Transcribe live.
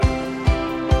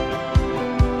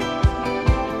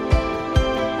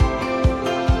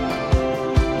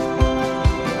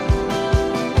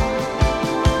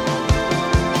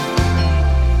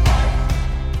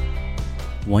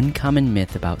common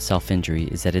myth about self-injury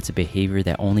is that it's a behavior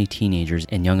that only teenagers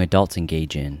and young adults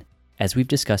engage in. As we've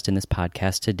discussed in this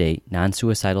podcast to date,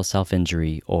 non-suicidal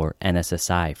self-injury, or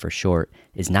NSSI for short,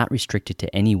 is not restricted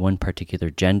to any one particular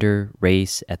gender,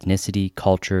 race, ethnicity,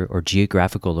 culture, or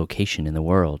geographical location in the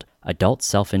world. Adults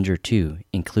self-injure too,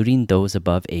 including those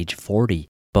above age 40.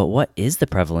 But what is the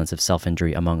prevalence of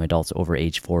self-injury among adults over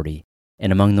age 40?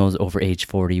 And among those over age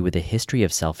 40 with a history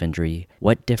of self-injury,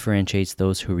 what differentiates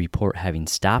those who report having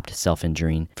stopped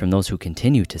self-injuring from those who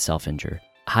continue to self-injure?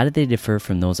 How do they differ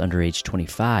from those under age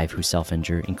 25 who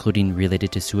self-injure, including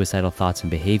related to suicidal thoughts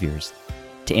and behaviors?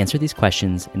 To answer these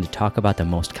questions and to talk about the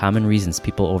most common reasons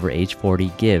people over age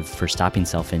 40 give for stopping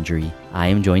self-injury, I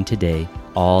am joined today,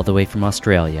 all the way from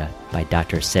Australia, by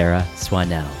Dr. Sarah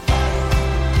Swannell.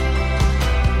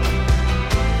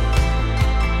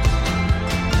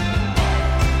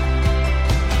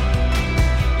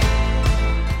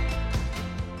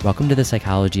 Welcome to the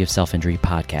Psychology of Self-Injury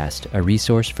podcast, a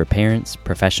resource for parents,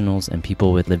 professionals, and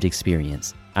people with lived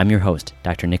experience. I'm your host,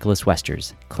 Dr. Nicholas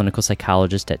Westers, clinical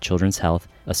psychologist at Children's Health,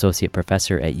 associate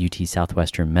professor at UT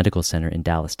Southwestern Medical Center in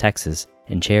Dallas, Texas,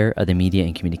 and chair of the Media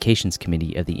and Communications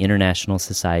Committee of the International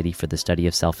Society for the Study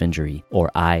of Self-Injury,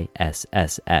 or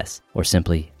ISSS, or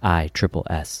simply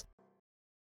ISSS.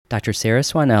 Dr. Sarah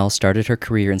Swannell started her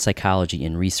career in psychology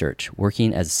and research,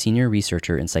 working as a senior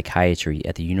researcher in psychiatry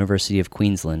at the University of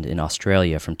Queensland in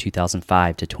Australia from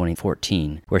 2005 to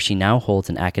 2014, where she now holds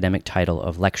an academic title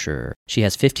of lecturer. She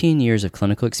has 15 years of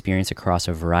clinical experience across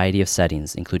a variety of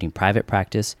settings, including private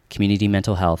practice, community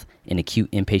mental health, and acute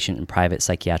inpatient and private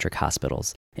psychiatric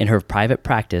hospitals. In her private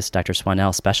practice, Dr.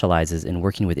 Swannell specializes in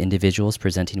working with individuals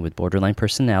presenting with borderline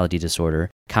personality disorder,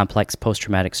 complex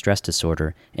post-traumatic stress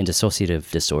disorder, and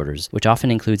dissociative disorders, which often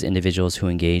includes individuals who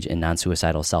engage in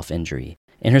non-suicidal self-injury.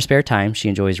 In her spare time, she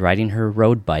enjoys riding her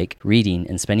road bike, reading,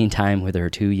 and spending time with her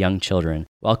two young children.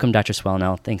 Welcome, Dr.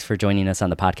 Swannell. Thanks for joining us on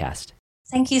the podcast.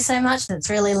 Thank you so much. It's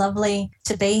really lovely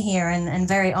to be here and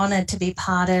very honoured to be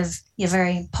part of your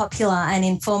very popular and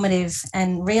informative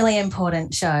and really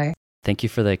important show. Thank you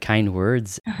for the kind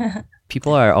words.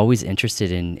 People are always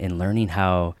interested in learning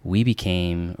how we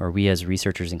as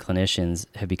researchers and clinicians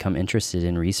have become interested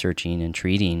in researching and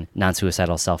treating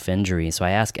non-suicidal self-injury. So I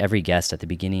ask every guest at the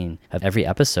beginning of every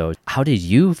episode, how did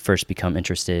you first become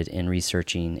interested in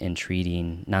researching and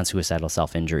treating non-suicidal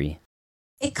self-injury?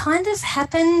 It kind of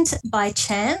happened by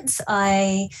chance.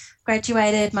 I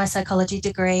graduated my psychology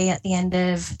degree at the end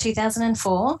of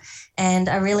 2004, and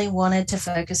I really wanted to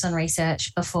focus on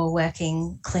research before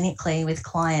working clinically with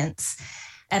clients.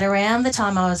 At around the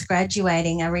time I was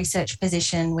graduating, a research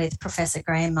position with Professor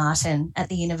Graham Martin at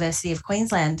the University of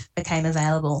Queensland became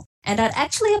available. And I'd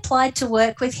actually applied to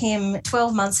work with him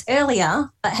 12 months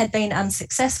earlier, but had been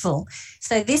unsuccessful.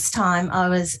 So this time I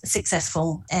was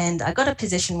successful and I got a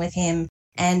position with him.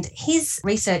 And his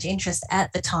research interest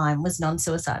at the time was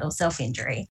non-suicidal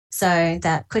self-injury. So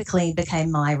that quickly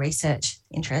became my research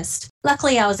interest.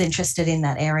 Luckily, I was interested in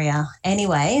that area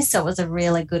anyway, so it was a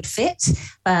really good fit.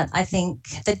 But I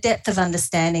think the depth of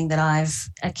understanding that I've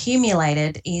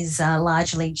accumulated is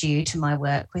largely due to my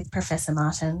work with Professor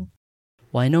Martin.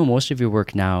 Well, I know most of your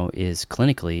work now is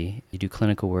clinically. You do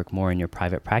clinical work more in your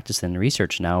private practice than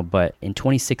research now, but in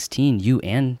 2016, you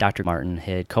and Dr. Martin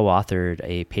had co-authored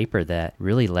a paper that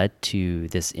really led to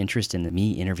this interest in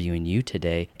me interviewing you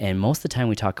today. And most of the time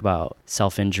we talk about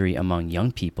self-injury among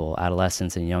young people,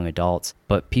 adolescents and young adults,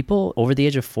 but people over the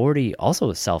age of 40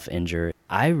 also self-injure.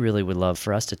 I really would love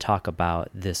for us to talk about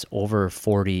this over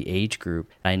 40 age group.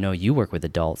 I know you work with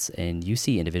adults and you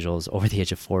see individuals over the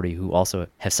age of 40 who also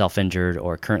have self-injured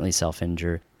or currently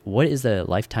self-injure. What is the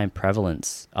lifetime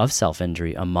prevalence of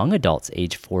self-injury among adults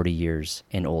age 40 years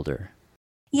and older?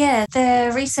 Yeah,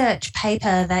 the research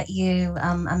paper that you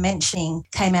are mentioning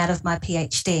came out of my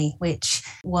PhD, which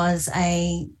was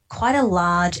quite a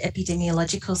large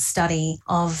epidemiological study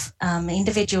of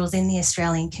individuals in the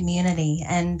Australian community.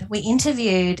 And we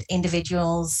interviewed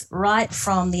individuals right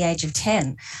from the age of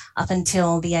 10 up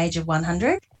until the age of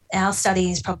 100. Our study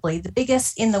is probably the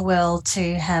biggest in the world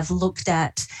to have looked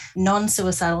at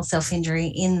non-suicidal self-injury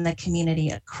in the community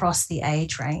across the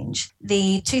age range.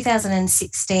 The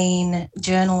 2016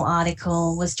 journal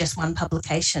article was just one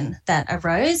publication that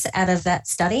arose out of that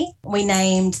study. We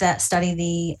named that study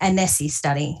the ANESI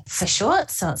study for short,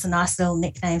 so it's a nice little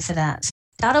nickname for that.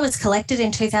 Data was collected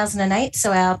in 2008,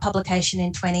 so our publication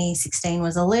in 2016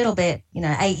 was a little bit,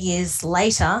 8 years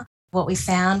later. what we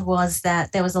found was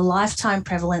that there was a lifetime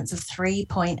prevalence of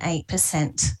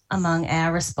 3.8% among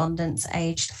our respondents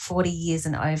aged 40 years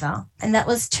and over. And that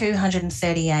was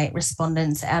 238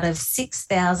 respondents out of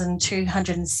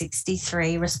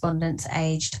 6,263 respondents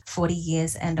aged 40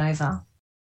 years and over.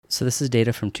 So this is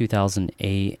data from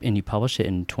 2008, and you published it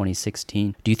in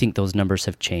 2016. Do you think those numbers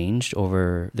have changed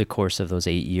over the course of those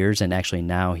 8 years? And actually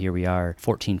now here we are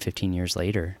 14, 15 years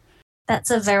later.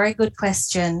 That's a very good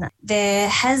question. There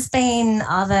has been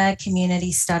other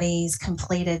community studies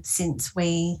completed since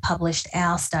we published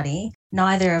our study.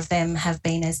 Neither of them have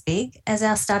been as big as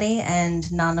our study,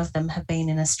 and none of them have been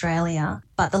in Australia.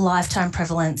 But the lifetime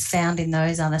prevalence found in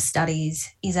those other studies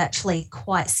is actually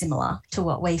quite similar to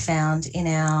what we found in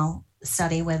our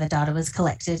study where the data was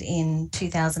collected in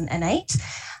 2008.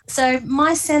 So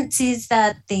my sense is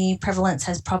that the prevalence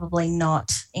has probably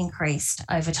not increased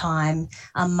over time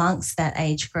amongst that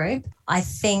age group. I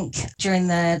think during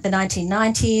the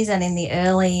 1990s and in the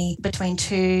early between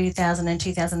 2000 and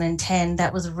 2010,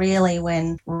 that was really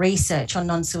when research on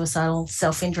non-suicidal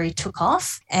self-injury took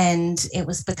off, and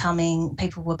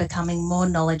people were becoming more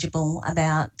knowledgeable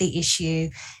about the issue.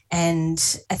 And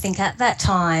I think at that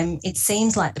time, it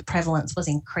seems like the prevalence was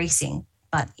increasing.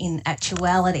 But in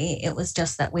actuality, it was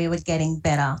just that we were getting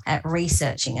better at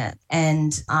researching it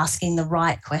and asking the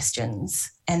right questions.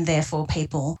 And therefore,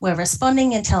 people were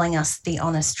responding and telling us the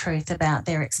honest truth about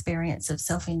their experience of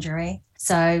self-injury.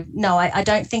 So, no, I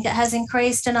don't think it has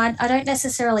increased. And I don't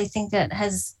necessarily think it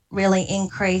has really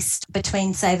increased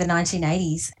between, say, the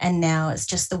 1980s and now. It's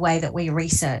just the way that we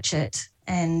research it.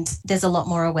 And there's a lot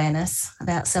more awareness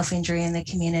about self-injury in the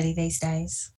community these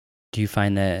days. Do you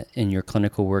find that in your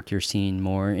clinical work you're seeing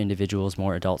more individuals,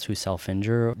 more adults who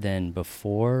self-injure than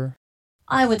before?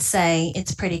 I would say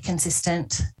it's pretty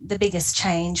consistent. The biggest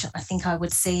change I think I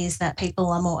would see is that people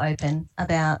are more open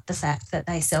about the fact that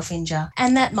they self-injure.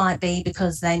 And that might be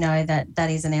because they know that that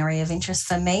is an area of interest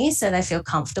for me, so they feel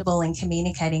comfortable in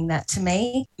communicating that to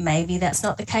me. Maybe that's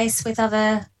not the case with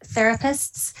other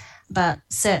therapists, but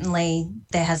certainly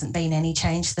there hasn't been any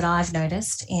change that I've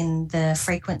noticed in the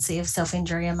frequency of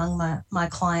self-injury among my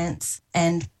clients.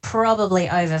 And probably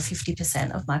over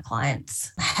 50% of my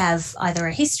clients have either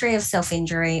a history of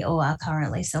self-injury or are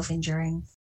currently self-injuring.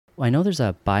 Well, I know there's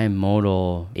a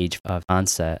bimodal age of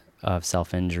onset of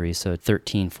self-injury. So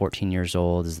 13, 14 years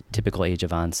old is the typical age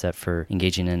of onset for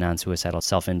engaging in non-suicidal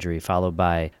self-injury, followed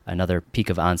by another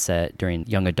peak of onset during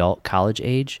young adult college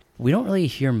age. We don't really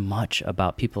hear much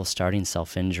about people starting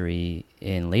self-injury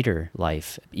in later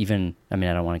life. Even, I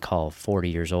don't want to call 40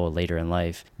 years old later in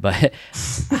life, but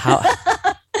how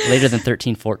later than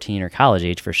 13, 14 or college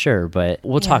age for sure. But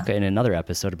we'll talk in another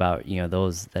episode about,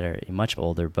 those that are much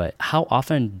older. But how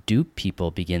often do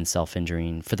people begin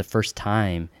self-injuring for the first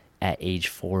time at age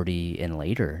 40 and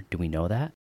later? Do we know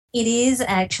that? It is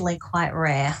actually quite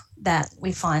rare that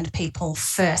we find people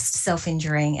first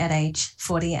self-injuring at age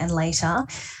 40 and later.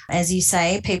 As you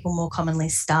say, people more commonly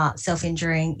start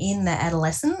self-injuring in their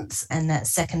adolescence, and that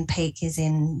second peak is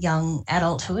in young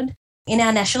adulthood. In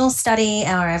our national study,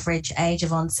 our average age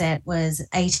of onset was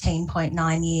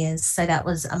 18.9 years, so that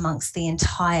was amongst the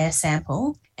entire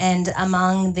sample. And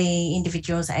among the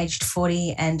individuals aged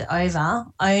 40 and over,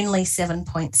 only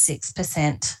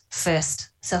 7.6% first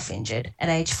self-injured at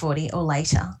age 40 or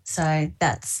later. So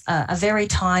that's a very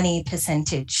tiny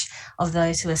percentage of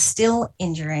those who are still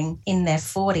injuring in their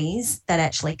 40s that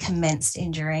actually commenced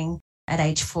injuring at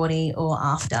age 40 or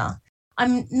after.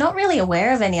 I'm not really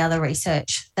aware of any other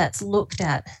research that's looked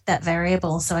at that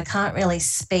variable, so I can't really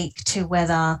speak to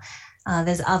whether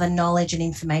there's other knowledge and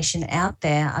information out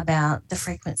there about the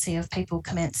frequency of people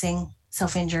commencing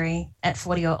self-injury at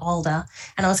 40 or older.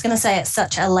 And I was going to say at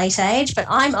such a late age, but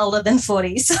I'm older than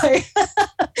 40, so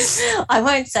I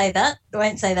won't say that. I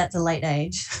won't say that's a late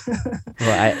age.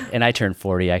 Well, I turned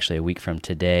 40 actually a week from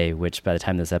today, which by the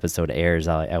time this episode airs,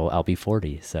 I'll be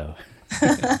 40, so...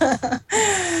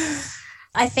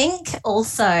 I think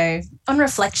also, on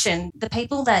reflection, the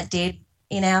people that did,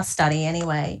 in our study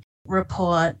anyway,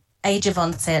 report age of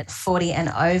onset 40 and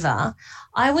over,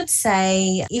 I would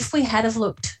say if we had have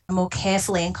looked more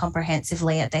carefully and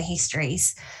comprehensively at their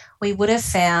histories, we would have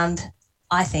found,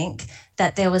 I think,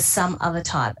 that there was some other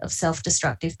type of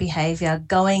self-destructive behaviour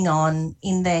going on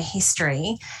in their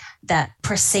history that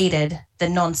preceded the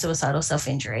non-suicidal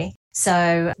self-injury.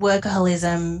 So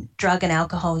workaholism, drug and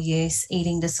alcohol use,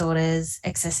 eating disorders,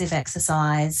 excessive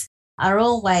exercise are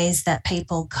all ways that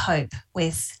people cope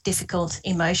with difficult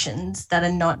emotions that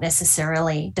are not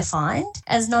necessarily defined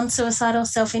as non-suicidal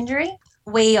self-injury.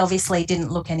 We obviously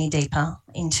didn't look any deeper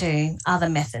into other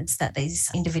methods that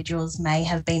these individuals may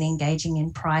have been engaging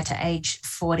in prior to age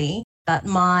 40. But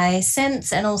my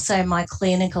sense and also my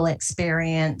clinical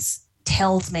experience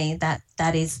tells me that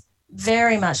that is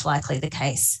very much likely the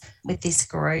case with this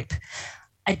group.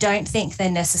 I don't think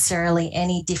they're necessarily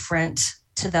any different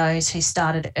to those who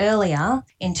started earlier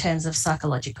in terms of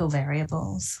psychological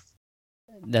variables.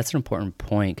 That's an important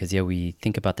point because, we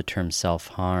think about the term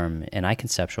self-harm, and I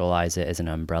conceptualize it as an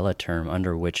umbrella term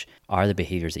under which are the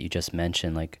behaviors that you just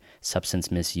mentioned, like substance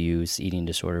misuse, eating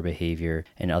disorder behavior,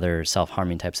 and other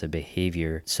self-harming types of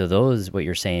behavior. So those, what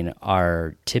you're saying,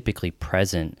 are typically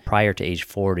present prior to age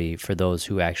 40 for those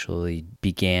who actually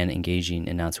began engaging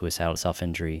in non-suicidal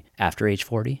self-injury after age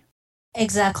 40?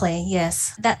 Exactly,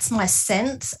 yes. That's my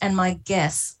sense and my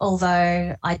guess,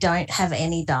 although I don't have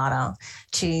any data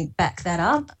to back that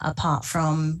up apart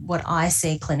from what I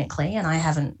see clinically, and I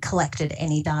haven't collected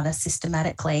any data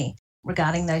systematically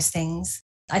regarding those things.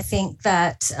 I think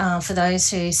that for those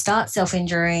who start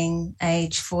self-injuring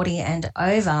age 40 and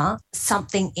over,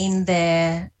 something in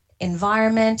their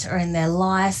environment or in their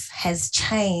life has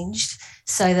changed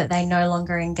so that they no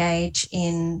longer engage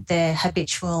in their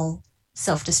habitual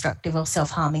self-destructive or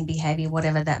self-harming behaviour,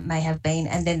 whatever that may have been,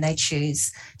 and then they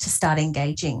choose to start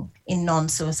engaging in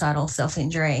non-suicidal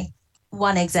self-injury.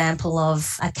 One example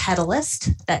of a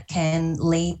catalyst that can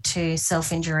lead to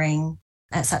self-injuring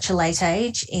at such a late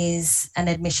age is an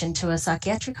admission to a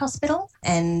psychiatric hospital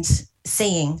and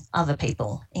seeing other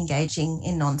people engaging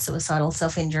in non-suicidal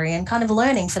self-injury and kind of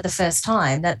learning for the first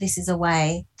time that this is a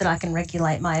way that I can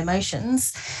regulate my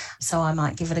emotions. So I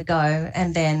might give it a go,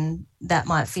 and then that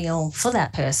might feel for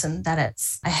that person that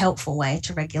it's a helpful way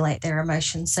to regulate their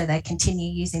emotions, so they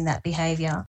continue using that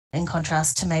behaviour in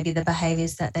contrast to maybe the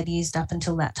behaviours that they'd used up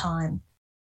until that time.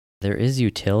 There is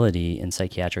utility in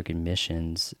psychiatric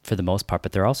admissions for the most part,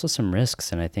 but there are also some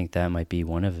risks, and I think that might be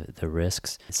one of the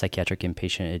risks. Psychiatric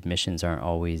inpatient admissions aren't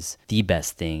always the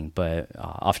best thing, but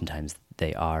oftentimes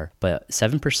they are. But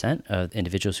 7% of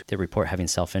individuals that report having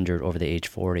self-injured over the age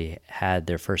 40 had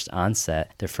their first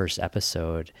onset, their first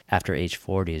episode after age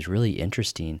 40 is really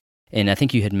interesting. And I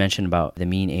think you had mentioned about the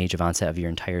mean age of onset of your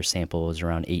entire sample is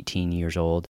around 18 years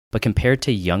old. But compared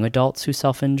to young adults who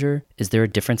self-injure, is there a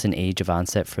difference in age of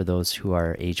onset for those who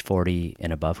are age 40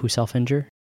 and above who self-injure?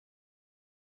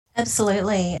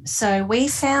 Absolutely. So we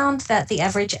found that the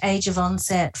average age of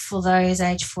onset for those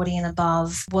age 40 and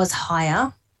above was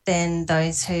higher than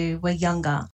those who were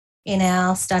younger. In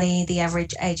our study, the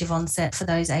average age of onset for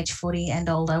those age 40 and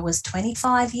older was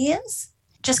 25 years.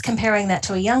 Just comparing that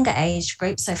to a younger age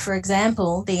group, so for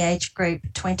example, the age group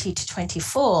 20 to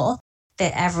 24,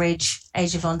 their average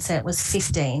age of onset was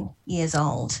 15 years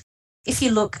old. If you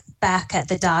look back at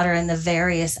the data in the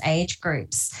various age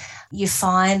groups, you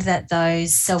find that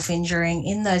those self-injuring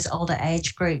in those older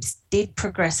age groups did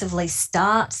progressively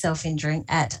start self-injuring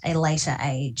at a later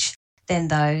age than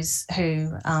those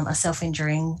who are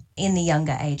self-injuring in the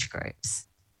younger age groups.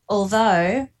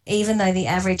 Although, even though the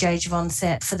average age of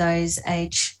onset for those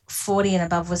age 40 and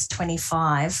above was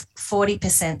 25,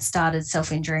 40% started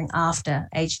self-injuring after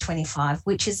age 25,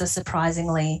 which is a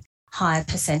surprisingly high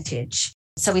percentage.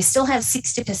 So we still have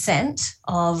 60%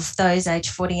 of those age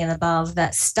 40 and above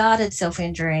that started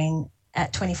self-injuring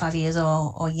at 25 years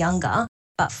or younger,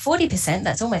 but 40%,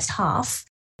 that's almost half,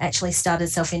 actually started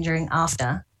self-injuring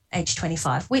after age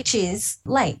 25, which is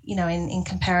late, in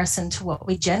comparison to what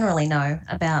we generally know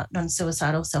about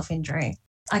non-suicidal self-injury.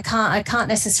 I can't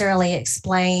necessarily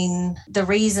explain the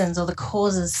reasons or the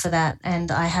causes for that,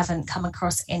 and I haven't come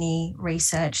across any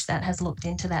research that has looked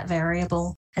into that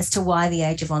variable as to why the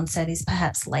age of onset is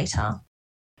perhaps later.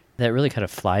 That really kind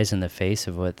of flies in the face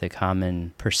of what the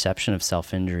common perception of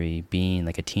self-injury being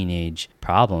like a teenage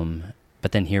problem.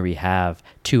 But then here we have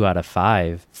 2 out of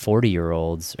 5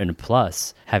 40-year-olds and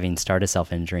plus having started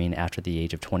self-injuring after the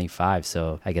age of 25.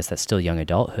 So I guess that's still young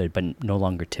adulthood, but no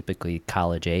longer typically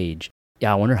college age.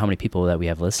 Yeah, I wonder how many people that we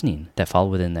have listening that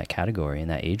fall within that category in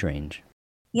that age range.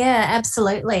 Yeah,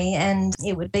 absolutely. And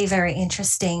it would be very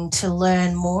interesting to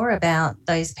learn more about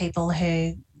those people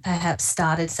who perhaps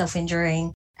started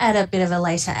self-injuring at a bit of a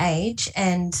later age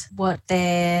and what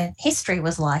their history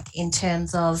was like in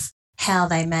terms of how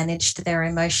they managed their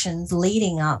emotions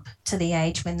leading up to the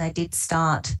age when they did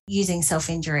start using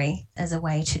self-injury as a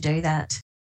way to do that.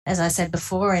 As I said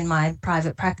before, in my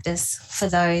private practice, for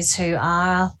those who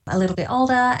are a little bit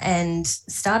older and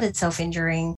started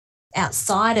self-injuring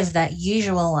outside of that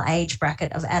usual age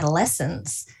bracket of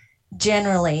adolescence,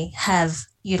 generally have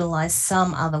utilised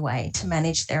some other way to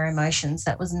manage their emotions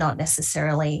that was not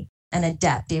necessarily an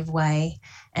adaptive way,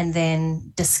 and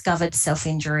then discovered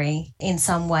self-injury in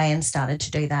some way and started to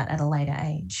do that at a later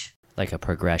age. like a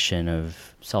progression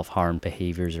of self-harm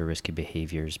behaviors or risky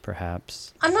behaviors,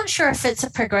 perhaps? I'm not sure if it's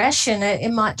a progression.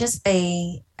 It might just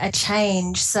be a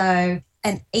change. So,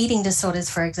 and eating disorders,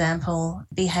 for example,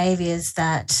 behaviors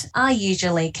that are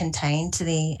usually contained to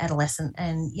the adolescent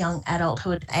and young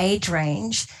adulthood age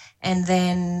range. And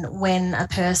then when a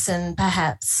person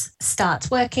perhaps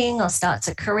starts working or starts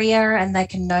a career and they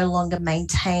can no longer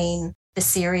maintain the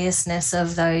seriousness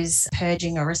of those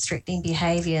purging or restricting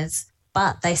behaviors,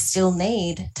 but they still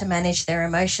need to manage their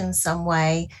emotions some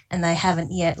way, and they haven't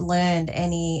yet learned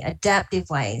any adaptive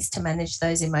ways to manage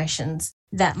those emotions,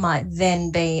 that might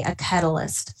then be a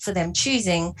catalyst for them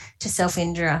choosing to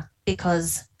self-injure,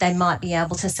 because they might be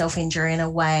able to self-injure in a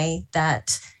way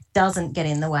that doesn't get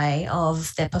in the way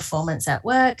of their performance at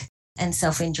work. And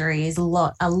self-injury is a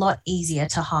lot easier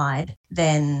to hide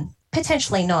than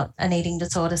potentially not an eating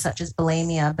disorder such as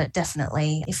bulimia, but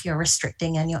definitely if you're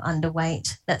restricting and you're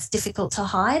underweight, that's difficult to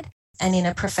hide. And in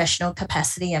a professional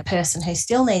capacity, a person who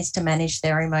still needs to manage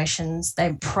their emotions,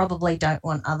 they probably don't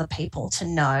want other people to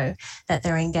know that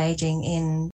they're engaging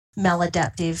in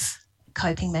maladaptive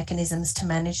coping mechanisms to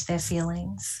manage their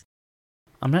feelings.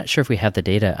 I'm not sure if we have the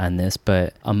data on this,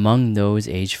 but among those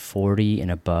age 40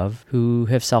 and above who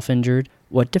have self-injured,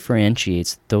 what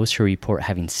differentiates those who report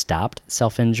having stopped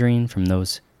self-injuring from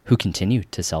those who continue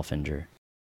to self-injure?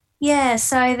 Yeah,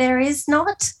 so there is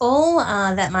not all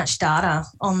that much data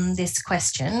on this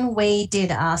question. We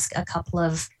did ask a couple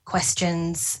of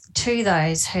questions to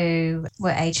those who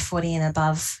were age 40 and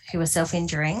above who were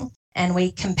self-injuring, and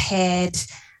we compared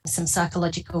some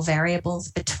psychological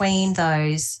variables between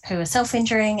those who were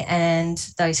self-injuring and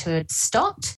those who had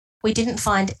stopped. We didn't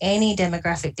find any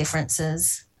demographic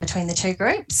differences between the two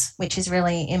groups, which is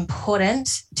really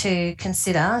important to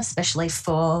consider, especially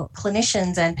for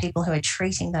clinicians and people who are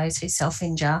treating those who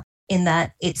self-injure, in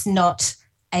that it's not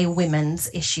a women's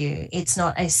issue. It's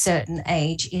not a certain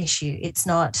age issue. It's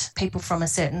not people from a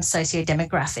certain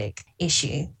socio-demographic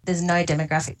issue. There's no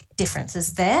demographic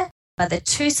differences there. But the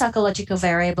two psychological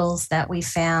variables that we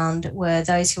found were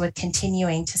those who were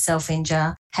continuing to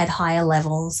self-injure had higher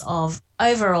levels of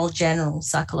overall general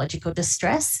psychological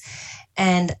distress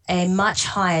and a much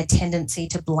higher tendency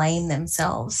to blame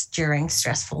themselves during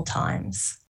stressful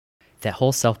times. That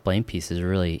whole self-blame piece is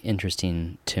really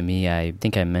interesting to me. I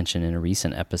think I mentioned in a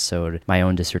recent episode my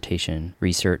own dissertation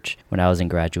research when I was in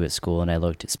graduate school, and I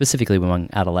looked specifically among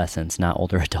adolescents, not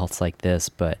older adults like this,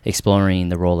 but exploring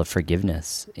the role of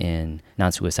forgiveness in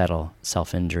non-suicidal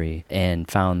self-injury, and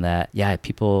found that,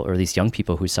 people, or at least young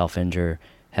people who self-injure,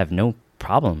 have no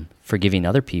problem forgiving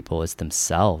other people. It's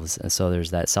themselves. And so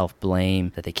there's that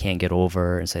self-blame that they can't get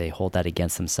over, and so they hold that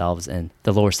against themselves. And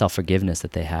the lower self-forgiveness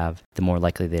that they have, the more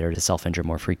likely they are to self-injure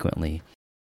more frequently.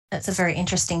 That's a very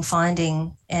interesting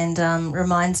finding, and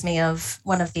reminds me of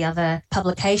one of the other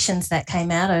publications that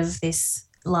came out of this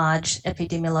large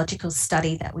epidemiological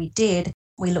study that we did.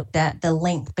 We looked at the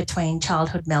link between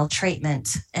childhood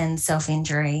maltreatment and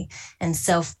self-injury, and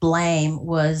self-blame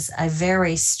was a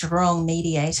very strong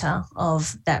mediator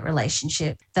of that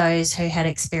relationship. Those who had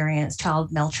experienced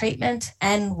child maltreatment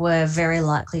and were very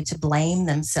likely to blame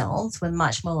themselves were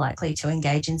much more likely to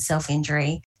engage in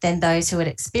self-injury than those who had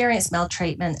experienced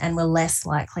maltreatment and were less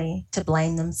likely to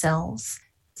blame themselves.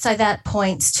 So that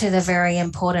points to the very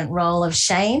important role of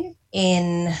shame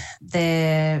in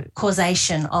the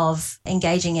causation of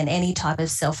engaging in any type of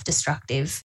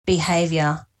self-destructive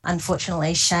behaviour.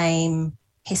 Unfortunately, shame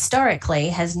historically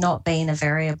has not been a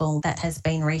variable that has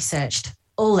been researched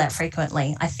all that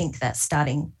frequently. I think that's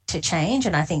starting to change,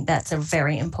 and I think that's a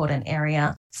very important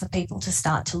area for people to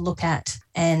start to look at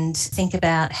and think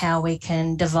about how we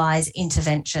can devise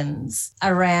interventions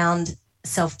around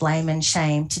self-blame and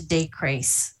shame to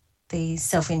decrease these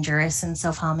self-injurious and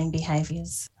self-harming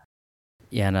behaviours.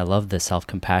 Yeah, and I love the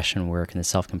self-compassion work and the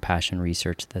self-compassion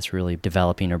research that's really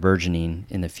developing or burgeoning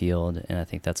in the field, and I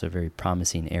think that's a very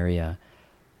promising area.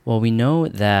 Well, we know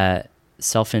that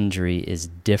self-injury is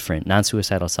different.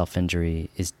 Non-suicidal self-injury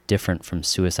is different from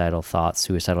suicidal thoughts,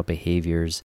 suicidal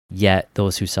behaviors, yet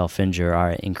those who self-injure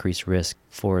are at increased risk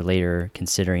for later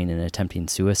considering and attempting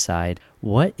suicide.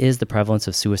 What is the prevalence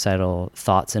of suicidal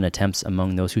thoughts and attempts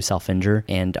among those who self-injure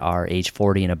and are age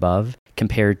 40 and above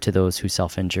compared to those who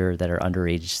self-injure that are under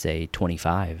age, say,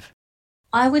 25?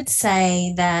 I would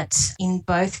say that in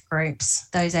both groups,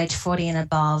 those age 40 and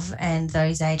above and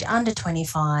those age under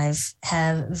 25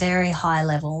 have very high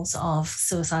levels of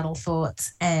suicidal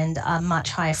thoughts and a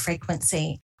much higher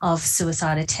frequency of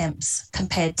suicide attempts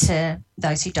compared to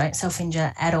those who don't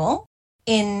self-injure at all.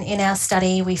 In our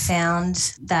study, we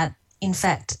found that, in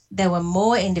fact, there were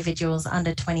more individuals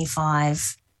under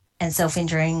 25 and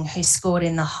self-injuring who scored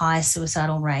in the high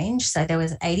suicidal range. So there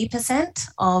was 80%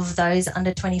 of those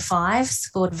under 25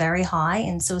 scored very high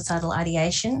in suicidal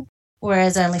ideation,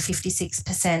 whereas only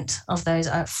 56% of those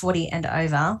 40 and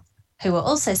over who were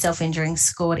also self-injuring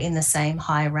scored in the same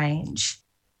high range.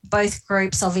 Both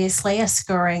groups obviously are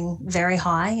scoring very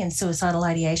high in suicidal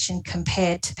ideation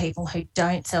compared to people who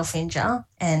don't self-injure,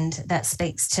 and that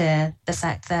speaks to the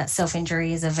fact that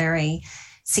self-injury is a very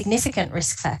significant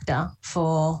risk factor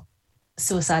for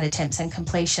suicide attempts and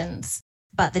completions.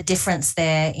 But the difference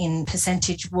there in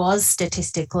percentage was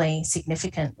statistically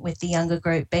significant, with the younger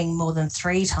group being more than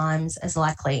 3 times as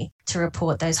likely to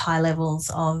report those high levels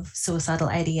of suicidal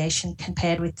ideation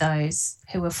compared with those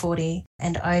who were 40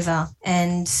 and over.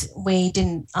 And we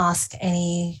didn't ask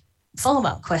any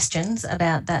follow-up questions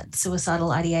about that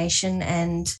suicidal ideation,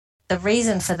 and the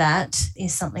reason for that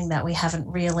is something that we haven't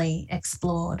really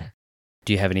explored.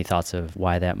 Do you have any thoughts of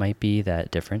why that might be,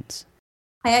 that difference?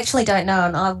 I actually don't know,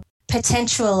 and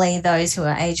potentially those who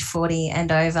are age 40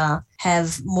 and over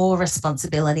have more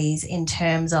responsibilities in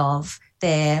terms of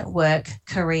their work,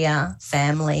 career,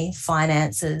 family,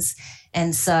 finances.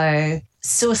 And so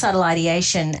suicidal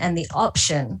ideation and the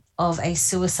option of a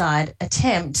suicide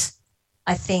attempt,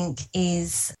 I think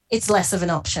it's less of an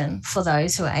option for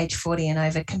those who are age 40 and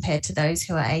over compared to those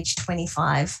who are age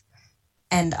 25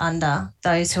 and under.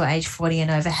 Those who are age 40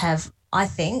 and over have, I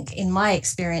think, in my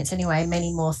experience anyway,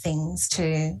 many more things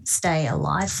to stay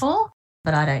alive for.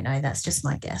 But I don't know. That's just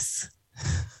my guess.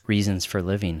 Reasons for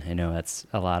living. I know that's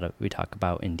a lot of we talk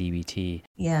about in DBT.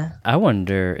 Yeah. I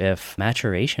wonder if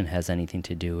maturation has anything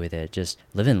to do with it. Just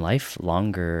living life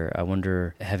longer. I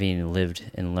wonder, having lived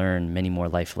and learned many more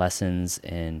life lessons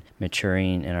and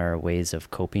maturing in our ways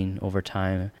of coping over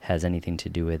time has anything to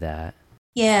do with that.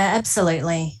 Yeah,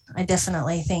 absolutely. I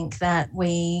definitely think that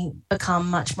we become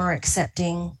much more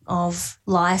accepting of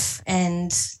life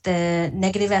and the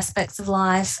negative aspects of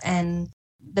life and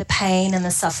the pain and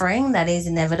the suffering that is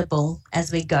inevitable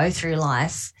as we go through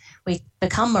life. We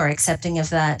become more accepting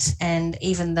of that. And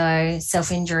even though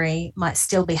self-injury might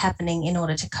still be happening in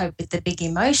order to cope with the big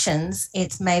emotions,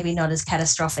 it's maybe not as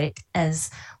catastrophic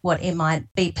as what it might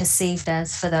be perceived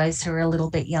as for those who are a little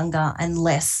bit younger and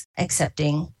less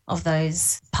accepting of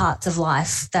those parts of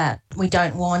life that we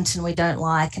don't want and we don't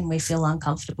like and we feel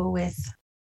uncomfortable with.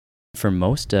 For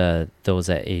most those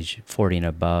at age 40 and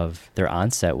above, their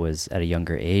onset was at a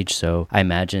younger age. So I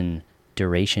imagine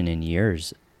duration in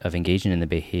years of engaging in the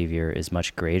behavior is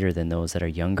much greater than those that are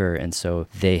younger. And so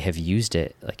they have used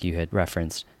it, like you had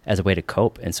referenced, as a way to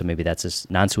cope. And so maybe that's just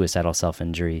non-suicidal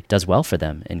self-injury does well for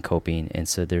them in coping. And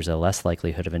so there's a less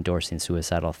likelihood of endorsing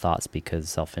suicidal thoughts because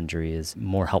self-injury is a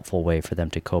more helpful way for them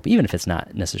to cope, even if it's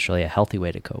not necessarily a healthy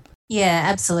way to cope. Yeah,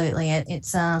 absolutely.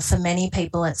 It's for many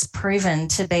people, it's proven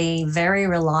to be very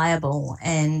reliable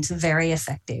and very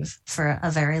effective for a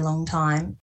very long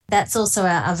time. That's also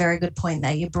a very good point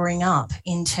that you bring up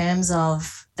in terms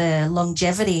of the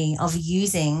longevity of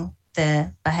using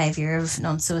the behaviour of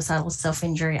non-suicidal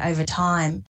self-injury over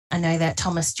time. I know that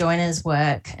Thomas Joyner's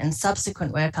work and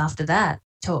subsequent work after that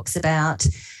talks about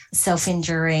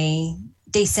self-injury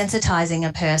desensitizing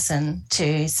a person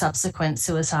to subsequent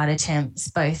suicide attempts,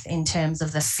 both in terms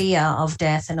of the fear of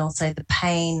death and also the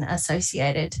pain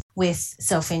associated with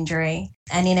self-injury.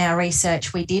 And in our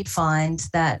research, we did find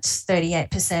that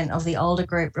 38% of the older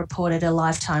group reported a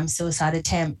lifetime suicide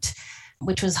attempt,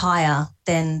 which was higher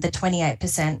than the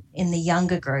 28% in the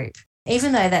younger group.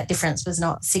 Even though that difference was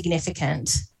not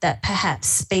significant, that perhaps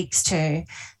speaks to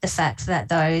the fact that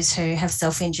those who have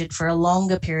self-injured for a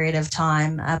longer period of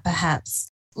time are perhaps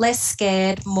less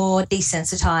scared, more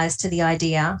desensitized to the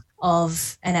idea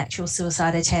of an actual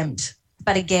suicide attempt.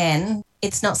 But again,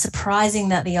 it's not surprising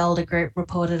that the older group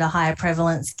reported a higher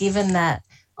prevalence, given that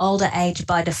older age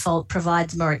by default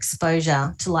provides more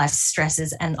exposure to life's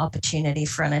stresses and opportunity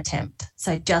for an attempt.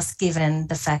 So just given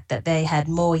the fact that they had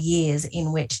more years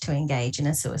in which to engage in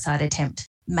a suicide attempt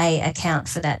may account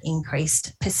for that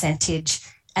increased percentage,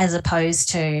 as opposed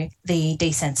to the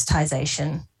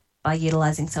desensitization by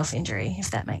utilizing self-injury,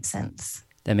 if that makes sense.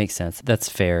 That makes sense. That's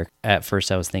fair. At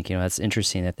first I was thinking, that's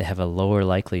interesting that they have a lower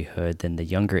likelihood than the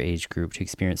younger age group to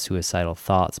experience suicidal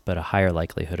thoughts, but a higher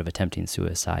likelihood of attempting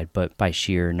suicide. But by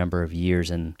sheer number of years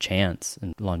and chance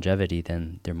and longevity,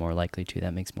 then they're more likely to.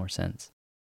 That makes more sense.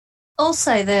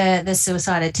 Also, the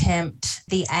suicide attempt,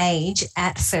 the age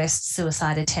at first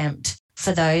suicide attempt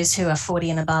for those who are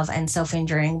 40 and above and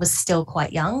self-injuring was still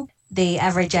quite young. The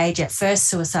average age at first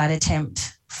suicide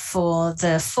attempt for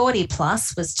the 40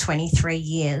 plus was 23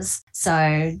 years.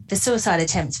 So the suicide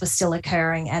attempts were still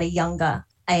occurring at a younger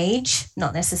age,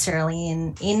 not necessarily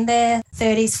in their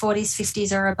 30s, 40s,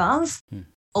 50s or above.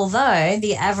 Although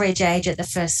the average age at the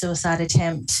first suicide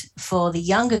attempt for the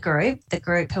younger group, the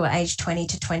group who were aged 20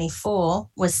 to 24,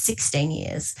 was 16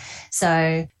 years.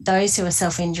 So those who are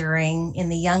self-injuring in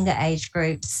the younger age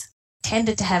groups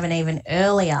tended to have an even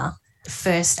earlier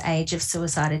first age of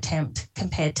suicide attempt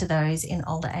compared to those in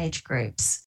older age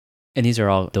groups. And these are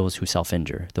all those who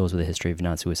self-injure, those with a history of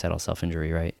non-suicidal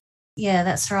self-injury, right? Yeah,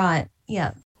 that's right.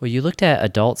 Yeah. Well, you looked at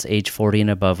adults age 40 and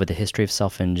above with a history of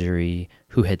self-injury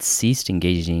who had ceased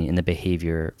engaging in the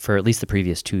behavior for at least the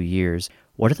previous 2 years.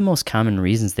 What are the most common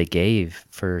reasons they gave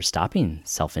for stopping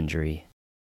self-injury?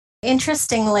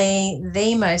 Interestingly,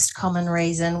 the most common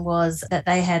reason was that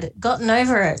they had gotten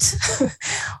over it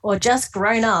or just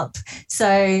grown up.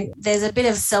 So there's a bit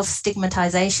of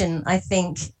self-stigmatization, I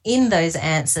think, in those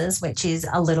answers, which is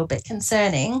a little bit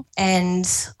concerning. And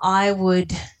I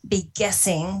would be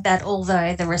guessing that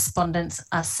although the respondents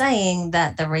are saying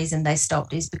that the reason they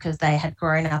stopped is because they had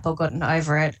grown up or gotten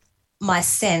over it, my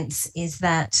sense is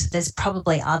that there's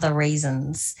probably other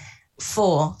reasons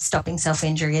for stopping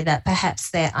self-injury that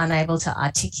perhaps they're unable to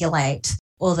articulate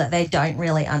or that they don't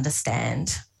really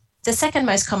understand. The second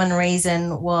most common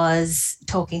reason was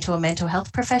talking to a mental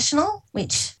health professional,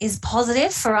 which is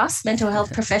positive for us mental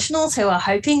health professionals who are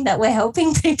hoping that we're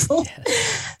helping people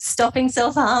stopping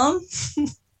self-harm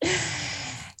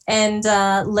and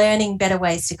learning better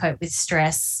ways to cope with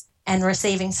stress and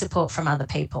receiving support from other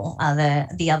people are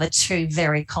the other two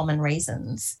very common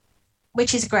reasons.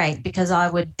 Which is great because I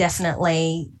would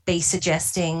definitely be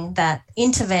suggesting that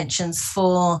interventions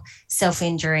for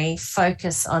self-injury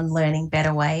focus on learning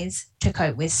better ways to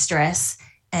cope with stress.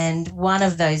 And one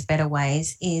of those better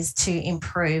ways is to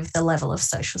improve the level of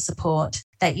social support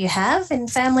that you have in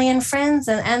family and friends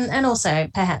and also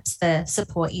perhaps the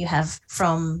support you have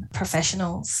from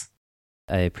professionals.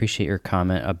 I appreciate your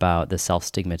comment about the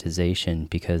self-stigmatization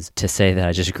because to say that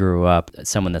I just grew up,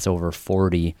 someone that's over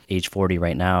 40, age 40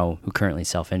 right now, who currently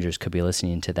self-injures could be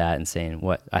listening to that and saying,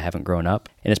 what, I haven't grown up?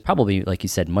 And it's probably, like you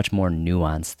said, much more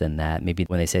nuanced than that. Maybe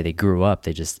when they say they grew up,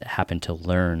 they just happen to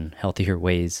learn healthier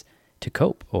ways to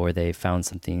cope, or they found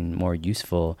something more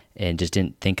useful and just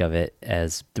didn't think of it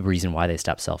as the reason why they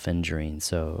stopped self-injuring.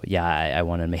 So yeah, I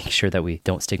want to make sure that we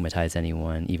don't stigmatize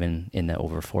anyone, even in the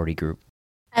over 40 group.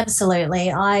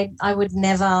 Absolutely. I would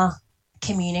never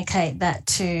communicate that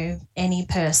to any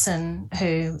person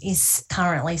who is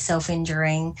currently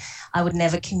self-injuring. I would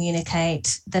never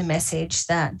communicate the message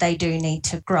that they do need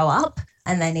to grow up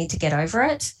and they need to get over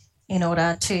it in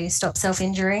order to stop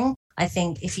self-injuring. I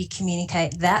think if you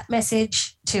communicate that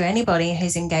message to anybody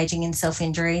who's engaging in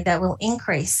self-injury, that will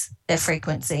increase their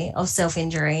frequency of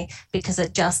self-injury because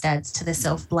it just adds to the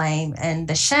self-blame and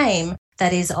the shame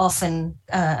that is often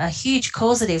a huge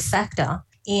causative factor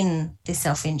in this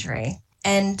self-injury.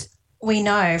 And we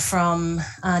know from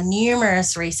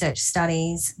numerous research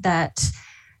studies that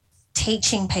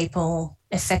teaching people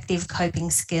effective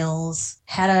coping skills,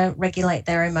 how to regulate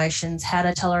their emotions, how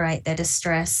to tolerate their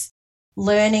distress,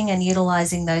 learning and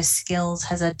utilising those skills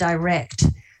has a direct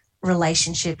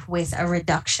relationship with a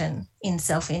reduction in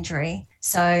self-injury.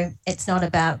 So it's not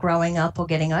about growing up or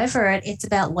getting over it, it's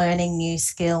about learning new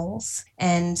skills.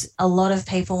 And a lot of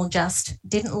people just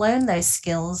didn't learn those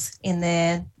skills in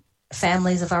their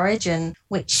families of origin,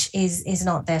 which is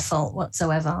not their fault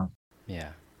whatsoever. Yeah.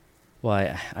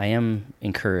 Well, I am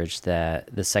encouraged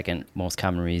that the second most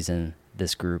common reason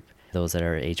this group, those that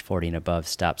are age 40 and above,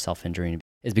 stop self-injuring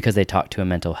is because they talk to a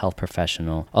mental health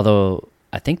professional. Although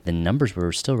I think the numbers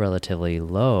were still relatively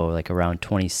low, like around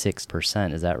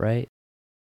 26%. Is that right?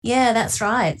 Yeah, that's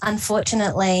right.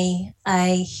 Unfortunately,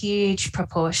 a huge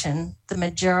proportion, the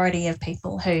majority of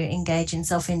people who engage in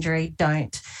self-injury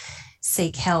don't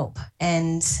seek help,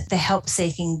 and the help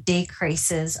seeking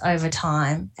decreases over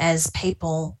time as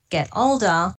people get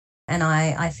older. And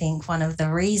I think one of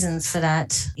the reasons for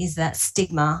that is that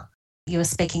stigma. You were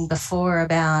speaking before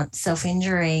about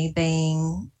self-injury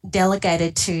being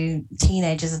delegated to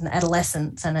teenagers and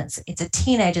adolescents, and it's a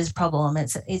teenager's problem.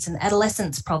 It's an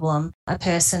adolescent's problem. A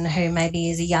person who maybe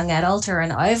is a young adult or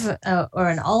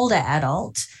an older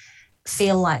adult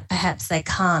feel like perhaps they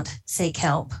can't seek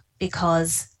help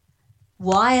because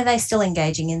why are they still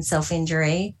engaging in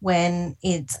self-injury when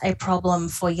it's a problem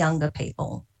for younger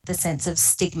people? The sense of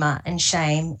stigma and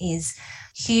shame is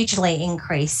hugely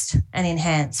increased and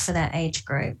enhanced for that age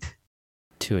group.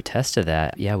 to attest to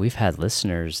that. Yeah, we've had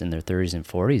listeners in their 30s and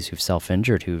 40s who've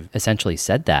self-injured, who've essentially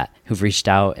said that, who've reached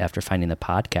out after finding the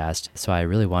podcast. So I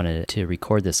really wanted to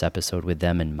record this episode with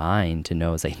them in mind to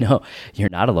know, no, you're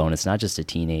not alone. It's not just a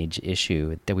teenage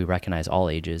issue, that we recognize all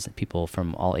ages, people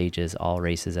from all ages, all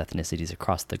races, ethnicities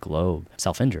across the globe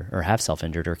self-injure or have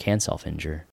self-injured or can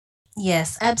self-injure.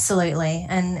 Yes, absolutely.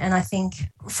 And I think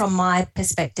from my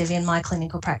perspective in my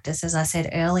clinical practice, as I said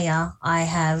earlier, I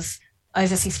have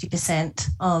over 50%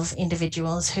 of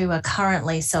individuals who are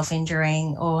currently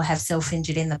self-injuring or have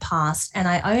self-injured in the past, and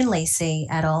I only see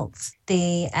adults.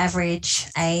 The average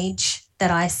age that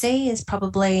I see is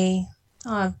probably,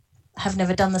 I have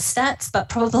never done the stats, but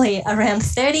probably around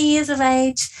 30 years of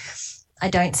age. I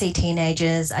don't see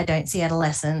teenagers, I don't see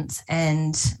adolescents,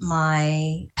 and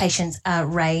my patients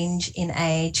range in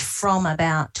age from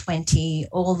about 20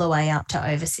 all the way up to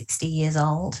over 60 years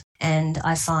old. And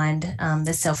I find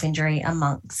there's self-injury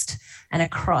amongst and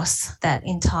across that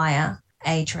entire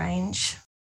age range.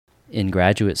 In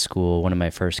graduate school, one of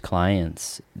my first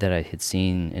clients that I had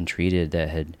seen and treated that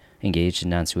had engaged in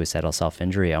non-suicidal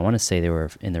self-injury, I want to say they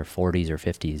were in their 40s or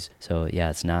 50s. So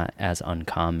yeah, it's not as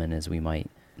uncommon as we might.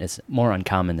 It's more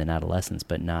uncommon than adolescence,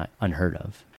 but not unheard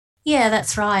of. Yeah,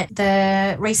 that's right.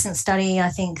 The recent study I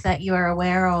think that you are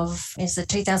aware of is the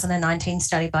 2019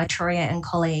 study by Troyer and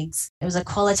colleagues. It was a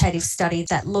qualitative study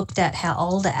that looked at how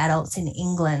older adults in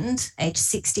England, aged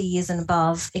 60 years and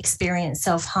above, experience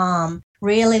self-harm,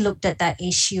 really looked at that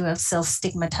issue of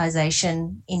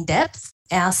self-stigmatization in depth.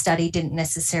 Our study didn't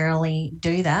necessarily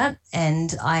do that,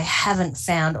 and I haven't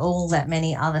found all that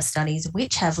many other studies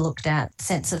which have looked at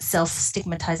sense of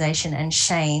self-stigmatization and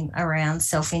shame around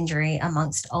self-injury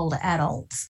amongst older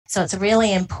adults. So it's a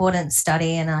really important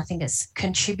study, and I think it's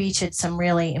contributed some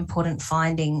really important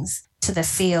findings to the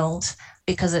field,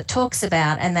 because it talks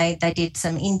about, and they did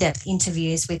some in-depth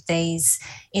interviews with these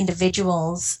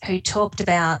individuals who talked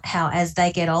about how as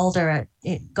they get older,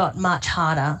 it got much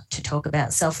harder to talk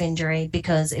about self-injury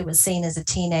because it was seen as a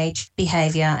teenage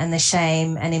behaviour, and the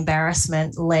shame and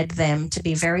embarrassment led them to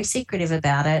be very secretive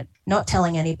about it, not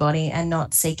telling anybody and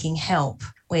not seeking help,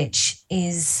 which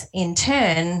is in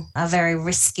turn a very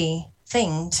risky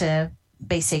thing to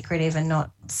be secretive and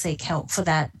not seek help for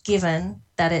that, given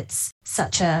that it's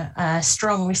such a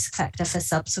strong risk factor for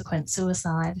subsequent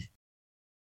suicide.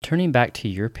 Turning back to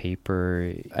your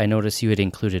paper, I noticed you had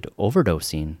included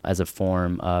overdosing as a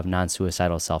form of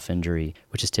non-suicidal self-injury,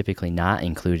 which is typically not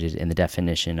included in the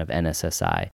definition of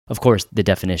NSSI. Of course, the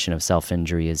definition of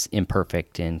self-injury is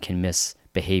imperfect and can miss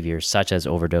behaviors such as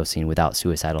overdosing without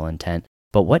suicidal intent.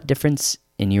 But what difference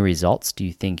in your results do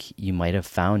you think you might have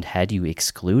found had you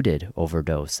excluded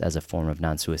overdose as a form of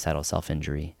non-suicidal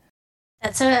self-injury?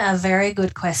 That's a very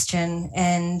good question.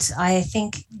 And I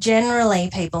think generally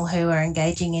people who are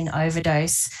engaging in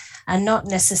overdose are not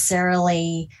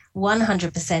necessarily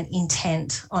 100%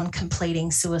 intent on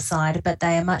completing suicide, but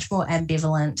they are much more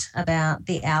ambivalent about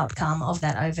the outcome of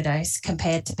that overdose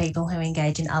compared to people who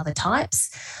engage in other types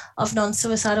of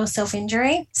non-suicidal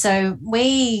self-injury. So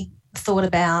we thought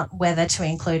about whether to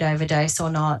include overdose or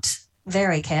not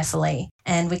very carefully.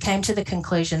 And we came to the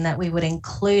conclusion that we would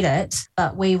include it,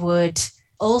 but we would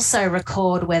also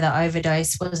record whether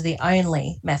overdose was the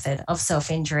only method of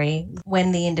self-injury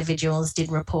when the individuals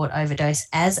did report overdose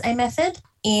as a method.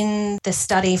 In the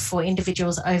study for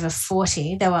individuals over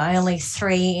 40, there were only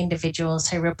 3 individuals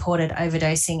who reported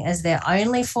overdosing as their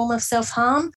only form of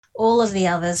self-harm. All of the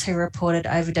others who reported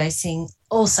overdosing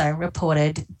also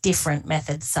reported different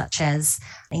methods such as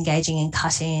engaging in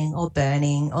cutting or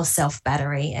burning or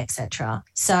self-battery, etc.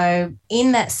 So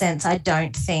in that sense, I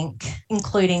don't think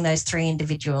including those 3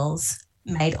 individuals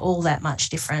made all that much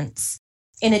difference.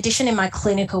 In addition, in my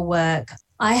clinical work,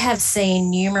 I have seen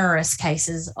numerous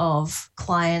cases of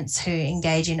clients who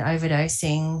engage in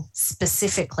overdosing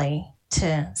specifically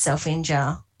to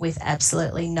self-injure with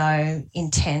absolutely no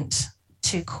intent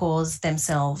to cause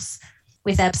themselves,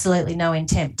 with absolutely no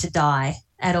intent to die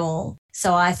at all.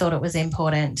 So I thought it was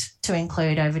important to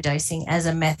include overdosing as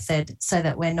a method so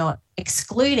that we're not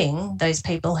excluding those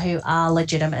people who are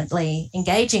legitimately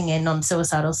engaging in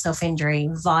non-suicidal self-injury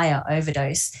via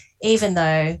overdose, even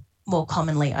though more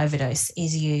commonly overdose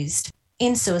is used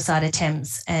in suicide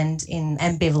attempts and in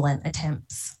ambivalent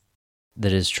attempts.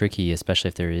 That is tricky, especially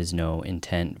if there is no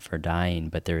intent for dying,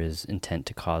 but there is intent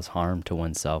to cause harm to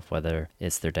oneself, whether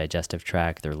it's their digestive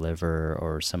tract, their liver,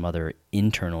 or some other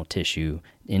internal tissue,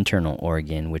 internal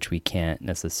organ, which we can't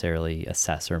necessarily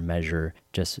assess or measure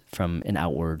just from an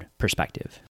outward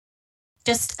perspective.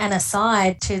 Just an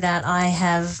aside to that, I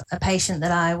have a patient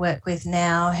that I work with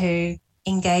now who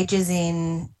engages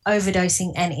in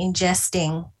overdosing and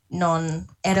ingesting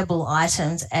non-edible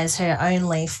items as her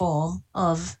only form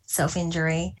of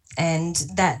self-injury. And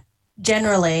that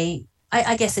generally,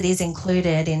 I guess it is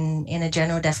included in a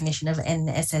general definition of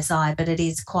NSSI, but it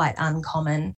is quite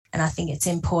uncommon. And I think it's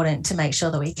important to make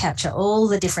sure that we capture all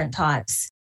the different types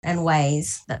and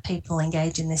ways that people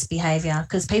engage in this behaviour,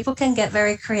 because people can get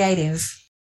very creative.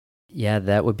 Yeah,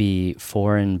 that would be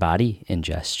foreign body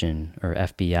ingestion, or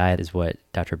FBI is what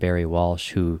Dr. Barry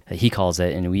Walsh, who he calls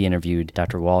it, and we interviewed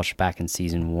Dr. Walsh back in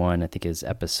season 1, I think is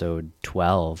episode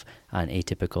 12, on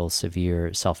atypical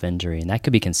severe self-injury. And that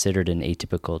could be considered an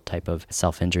atypical type of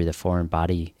self-injury, the foreign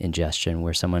body ingestion,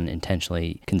 where someone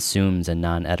intentionally consumes a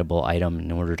non-edible item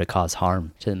in order to cause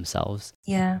harm to themselves.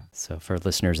 Yeah. So for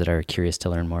listeners that are curious to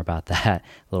learn more about that,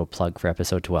 a little plug for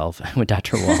episode 12 with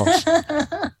Dr. Walsh.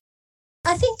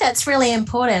 I think that's really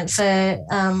important for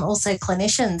also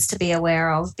clinicians to be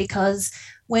aware of, because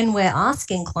when we're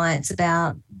asking clients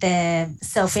about their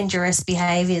self-injurious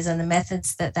behaviours and the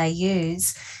methods that they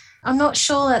use, I'm not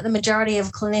sure that the majority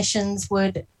of clinicians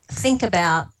would think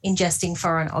about ingesting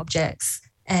foreign objects,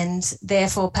 and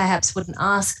therefore perhaps wouldn't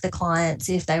ask the clients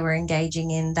if they were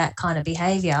engaging in that kind of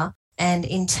behaviour. And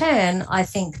in turn, I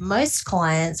think most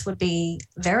clients would be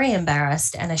very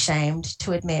embarrassed and ashamed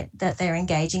to admit that they're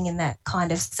engaging in that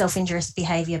kind of self-injurious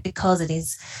behaviour, because it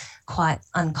is quite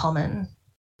uncommon.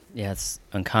 Yeah, it's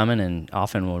uncommon and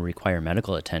often will require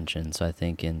medical attention. So I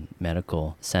think in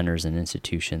medical centers and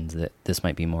institutions that this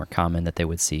might be more common that they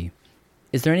would see.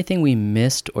 Is there anything we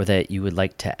missed or that you would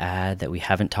like to add that we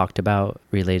haven't talked about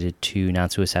related to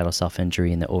non-suicidal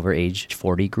self-injury in the over age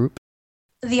 40 group?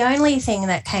 The only thing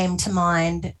that came to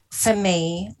mind for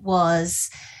me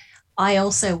was I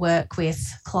also work with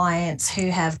clients who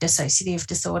have dissociative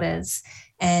disorders,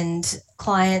 and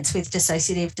clients with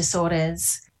dissociative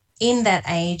disorders in that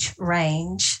age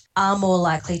range are more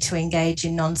likely to engage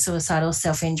in non-suicidal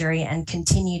self-injury and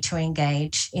continue to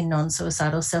engage in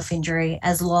non-suicidal self-injury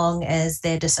as long as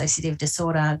their dissociative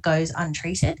disorder goes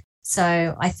untreated.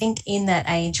 So I think in that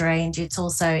age range, it's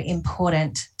also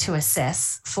important to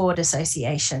assess for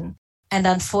dissociation. And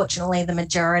unfortunately, the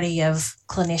majority of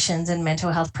clinicians and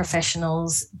mental health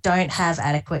professionals don't have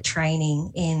adequate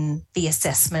training in the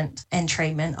assessment and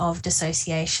treatment of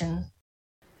dissociation.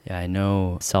 Yeah, I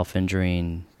know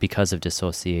self-injuring because of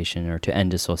dissociation or to end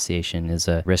dissociation is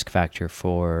a risk factor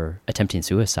for attempting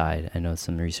suicide. I know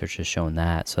some research has shown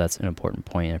that, so that's an important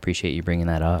point. I appreciate you bringing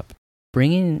that up.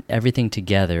 Bringing everything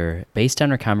together, based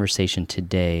on our conversation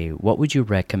today, what would you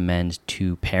recommend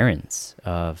to parents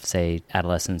of, say,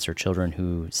 adolescents or children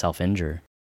who self-injure?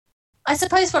 I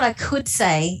suppose what I could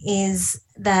say is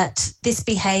that this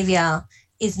behaviour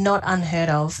is not unheard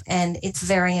of, and it's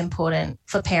very important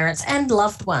for parents and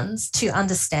loved ones to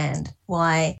understand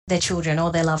why their children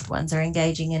or their loved ones are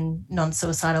engaging in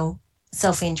non-suicidal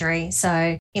self-injury.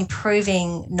 So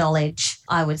improving knowledge,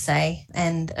 I would say,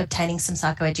 and obtaining some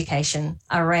psychoeducation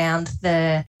around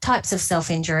the types of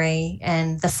self-injury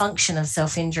and the function of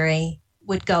self-injury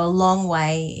would go a long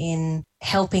way in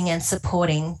helping and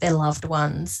supporting their loved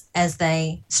ones as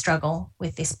they struggle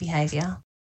with this behaviour.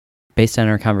 Based on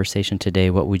our conversation today,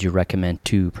 what would you recommend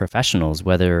to professionals,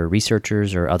 whether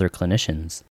researchers or other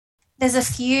clinicians? There's a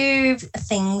few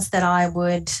things that I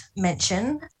would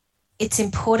mention. It's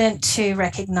important to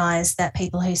recognise that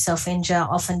people who self-injure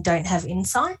often don't have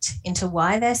insight into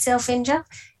why they self-injure,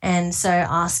 and so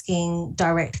asking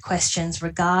direct questions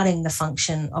regarding the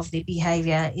function of the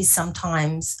behaviour is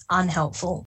sometimes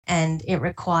unhelpful, and it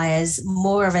requires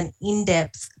more of an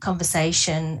in-depth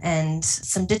conversation and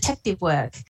some detective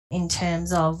work in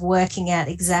terms of working out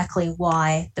exactly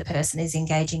why the person is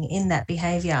engaging in that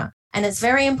behaviour. And it's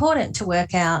very important to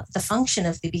work out the function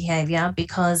of the behaviour,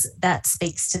 because that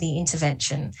speaks to the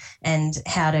intervention and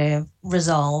how to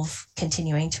resolve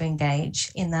continuing to engage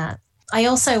in that. I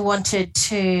also wanted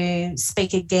to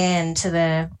speak again to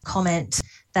the comment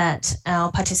that our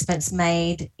participants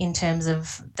made in terms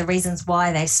of the reasons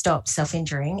why they stopped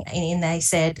self-injuring, and they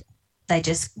said they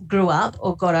just grew up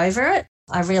or got over it.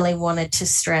 I really wanted to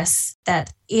stress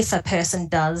that if a person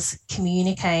does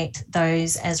communicate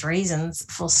those as reasons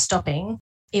for stopping,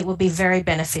 it would be very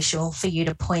beneficial for you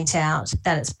to point out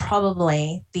that it's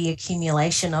probably the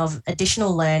accumulation of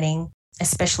additional learning,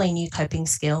 especially new coping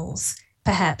skills,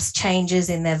 perhaps changes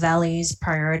in their values,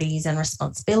 priorities, and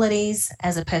responsibilities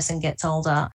as a person gets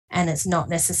older. And it's not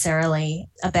necessarily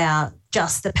about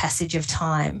just the passage of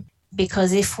time,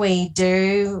 because if we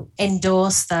do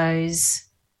endorse those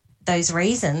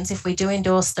reasons, if we do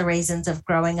endorse the reasons of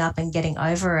growing up and getting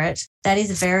over it, that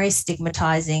is very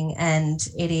stigmatizing, and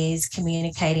it is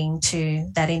communicating to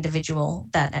that individual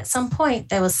that at some point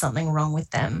there was something wrong with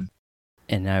them.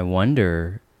 And I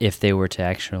wonder if they were to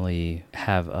actually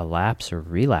have a lapse or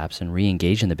relapse and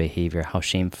re-engage in the behavior, how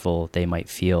shameful they might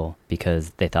feel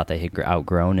because they thought they had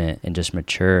outgrown it and just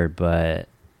matured. But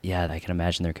yeah, I can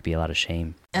imagine there could be a lot of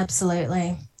shame.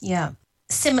 Absolutely. Yeah.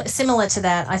 Similar to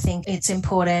that, I think it's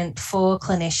important for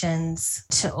clinicians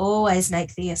to always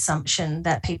make the assumption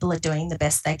that people are doing the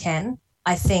best they can.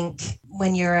 I think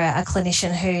when you're a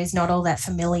clinician who's not all that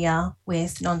familiar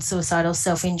with non-suicidal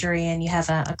self-injury and you have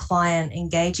a client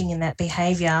engaging in that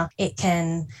behaviour, it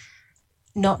can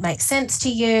not make sense to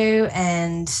you.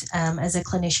 And as a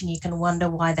clinician, you can wonder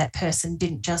why that person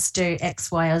didn't just do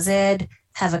X, Y, or Z,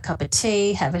 have a cup of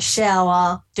tea, have a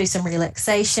shower, do some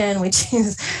relaxation, which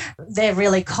is, they're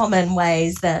really common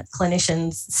ways that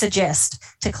clinicians suggest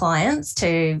to clients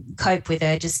to cope with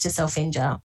urges to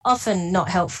self-injure. Often not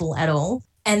helpful at all.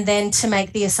 And then to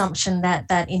make the assumption that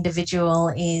that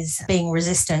individual is being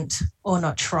resistant or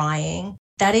not trying.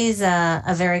 That is a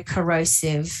very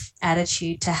corrosive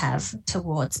attitude to have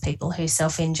towards people who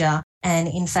self-injure. And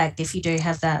in fact, if you do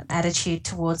have that attitude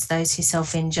towards those who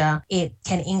self-injure, it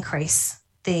can increase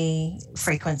the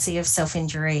frequency of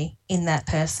self-injury in that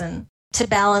person. To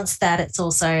balance that, it's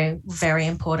also very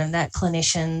important that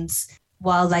clinicians,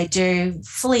 while they do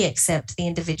fully accept the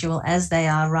individual as they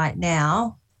are right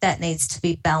now, that needs to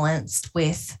be balanced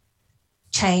with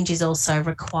change is also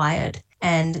required.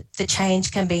 And the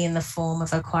change can be in the form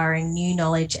of acquiring new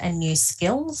knowledge and new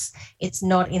skills. It's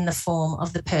not in the form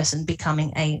of the person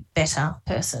becoming a better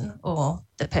person or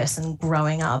the person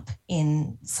growing up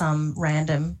in some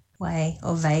random way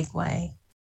or vague way.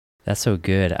 That's so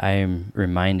good. I am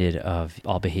reminded of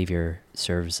all behavior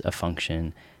serves a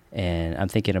function. And I'm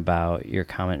thinking about your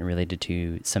comment related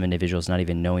to some individuals not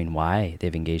even knowing why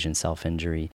they've engaged in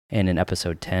self-injury. And in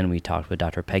episode 10, we talked with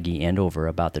Dr. Peggy Andover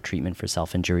about the treatment for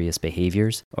self-injurious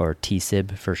behaviors, or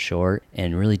TSIB for short,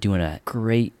 and really doing a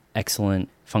great, excellent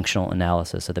functional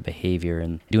analysis of the behavior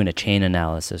and doing a chain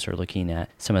analysis or looking at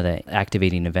some of the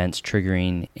activating events,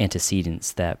 triggering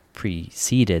antecedents that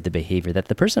preceded the behavior that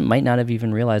the person might not have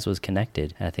even realized was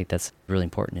connected. And I think that's really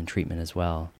important in treatment as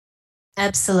well.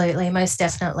 Absolutely, most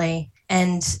definitely.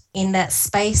 And in that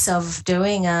space of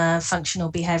doing a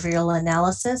functional behavioural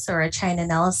analysis or a chain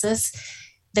analysis,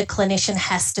 the clinician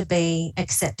has to be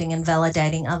accepting and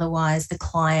validating. Otherwise, the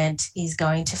client is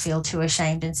going to feel too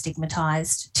ashamed and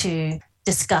stigmatised to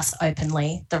discuss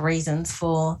openly the reasons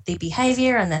for the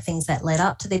behaviour and the things that led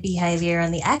up to the behaviour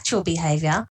and the actual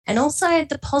behaviour, and also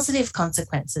the positive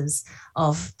consequences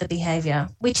of the behaviour,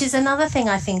 which is another thing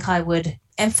I think I would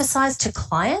emphasise to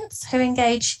clients who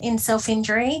engage in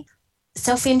self-injury.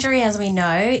 Self-injury, as we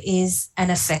know, is an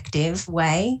effective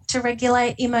way to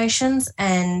regulate emotions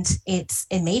and it's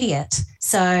immediate.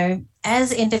 So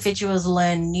as individuals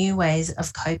learn new ways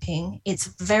of coping, it's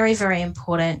very, very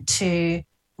important to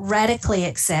radically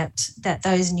accept that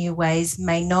those new ways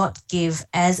may not give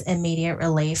as immediate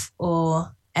relief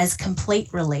or as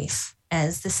complete relief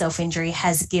as the self-injury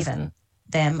has given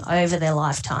them over their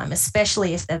lifetime,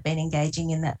 especially if they've been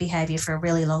engaging in that behaviour for a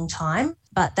really long time,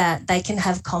 but that they can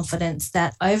have confidence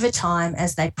that over time,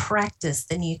 as they practice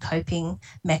the new coping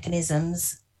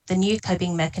mechanisms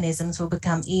will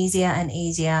become easier and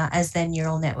easier as their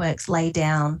neural networks lay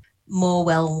down more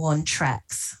well-worn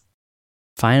tracks.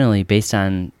 Finally, based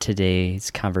on today's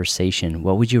conversation,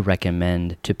 what would you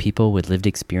recommend to people with lived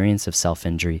experience of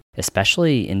self-injury,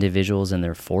 especially individuals in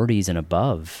their 40s and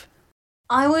above?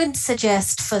 I would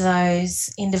suggest for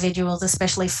those individuals,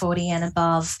 especially 40 and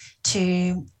above,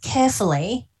 to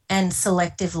carefully and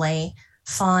selectively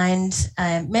find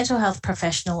a mental health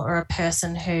professional or a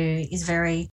person who is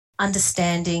very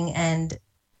understanding and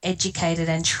educated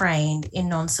and trained in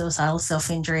non-suicidal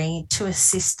self-injury to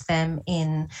assist them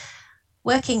in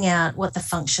working out what the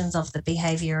functions of the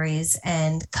behaviour is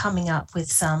and coming up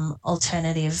with some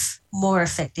alternative, more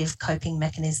effective coping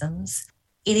mechanisms.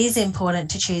 It is important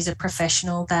to choose a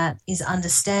professional that is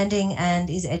understanding and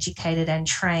is educated and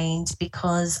trained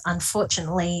because,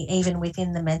 unfortunately, even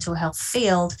within the mental health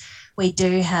field, we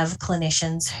do have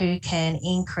clinicians who can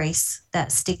increase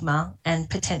that stigma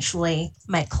and potentially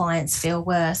make clients feel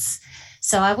worse.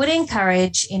 So I would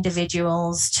encourage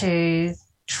individuals to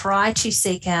try to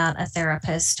seek out a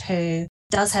therapist who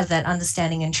does have that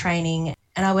understanding and training.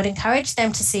 And I would encourage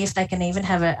them to see if they can even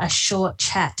have a short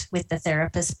chat with the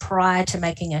therapist prior to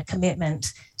making a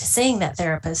commitment to seeing that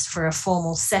therapist for a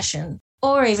formal session,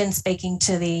 or even speaking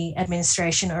to the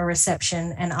administration or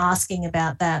reception and asking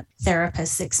about that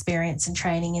therapist's experience and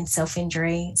training in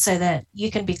self-injury so that you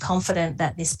can be confident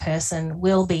that this person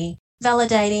will be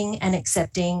validating and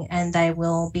accepting and they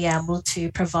will be able to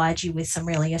provide you with some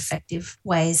really effective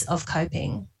ways of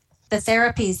coping. the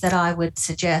therapies that I would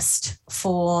suggest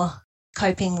for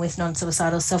coping with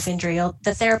non-suicidal self-injury, or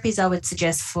the therapies I would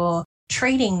suggest for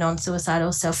treating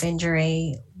non-suicidal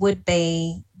self-injury, would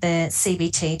be the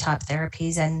CBT type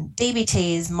therapies, and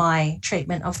DBT is my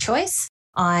treatment of choice.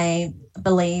 I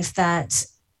believe that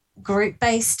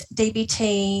group-based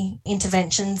DBT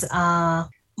interventions are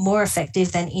more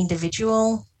effective than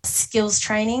individual skills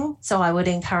training. So I would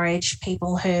encourage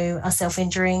people who are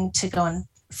self-injuring to go and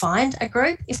find a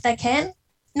group if they can.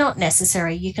 Not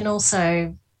necessary. You can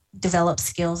also develop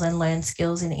skills and learn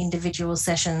skills in individual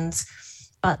sessions,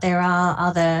 but there are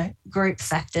other group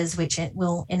factors which it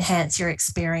will enhance your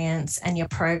experience and your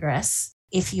progress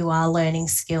if you are learning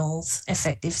skills,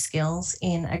 effective skills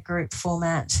in a group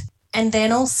format. And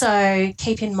then also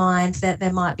keep in mind that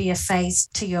there might be a phase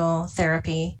to your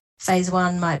therapy. Phase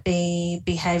 1 might be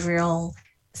behavioural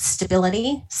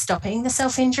stability, stopping the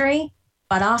self-injury.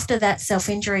 But after that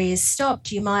self-injury is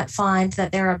stopped, you might find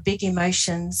that there are big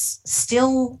emotions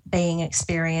still being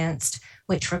experienced,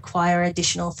 which require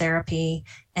additional therapy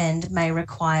and may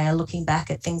require looking back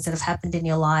at things that have happened in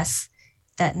your life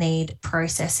that need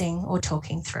processing or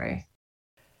talking through.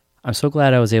 I'm so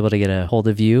glad I was able to get a hold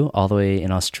of you all the way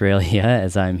in Australia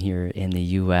as I'm here in the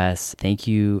U.S. Thank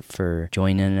you for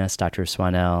joining us, Dr.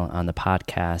 Swannell, on the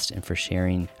podcast and for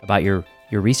sharing about your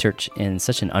research in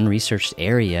such an unresearched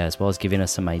area, as well as giving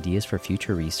us some ideas for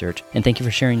future research. And thank you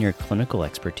for sharing your clinical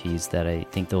expertise that I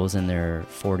think those in their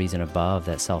 40s and above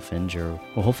that self-injure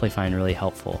will hopefully find really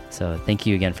helpful. So thank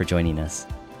you again for joining us.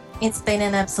 It's been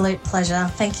an absolute pleasure.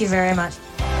 Thank you very much.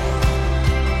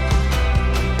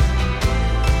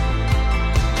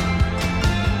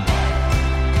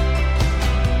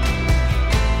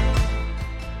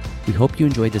 We hope you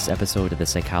enjoyed this episode of the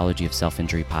Psychology of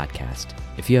Self-Injury podcast.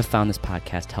 If you have found this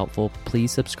podcast helpful,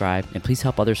 please subscribe and please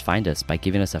help others find us by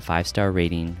giving us a 5-star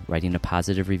rating, writing a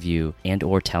positive review, and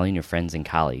or telling your friends and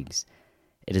colleagues.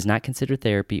 It is not considered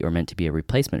therapy or meant to be a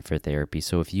replacement for therapy,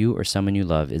 so if you or someone you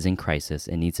love is in crisis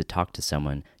and needs to talk to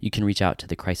someone, you can reach out to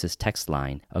the Crisis Text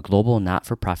Line, a global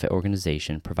not-for-profit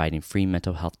organization providing free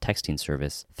mental health texting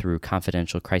service through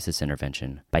confidential crisis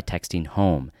intervention by texting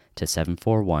HOME to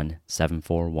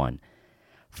 741-741.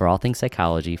 For all things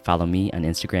psychology, follow me on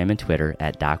Instagram and Twitter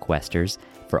at Doc Westers.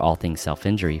 For all things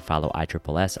self-injury, follow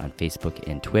ISSS on Facebook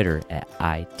and Twitter at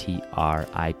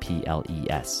ITRIPLES.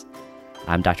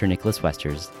 I'm Dr. Nicholas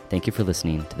Westers. Thank you for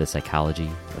listening to the Psychology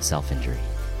of Self-Injury.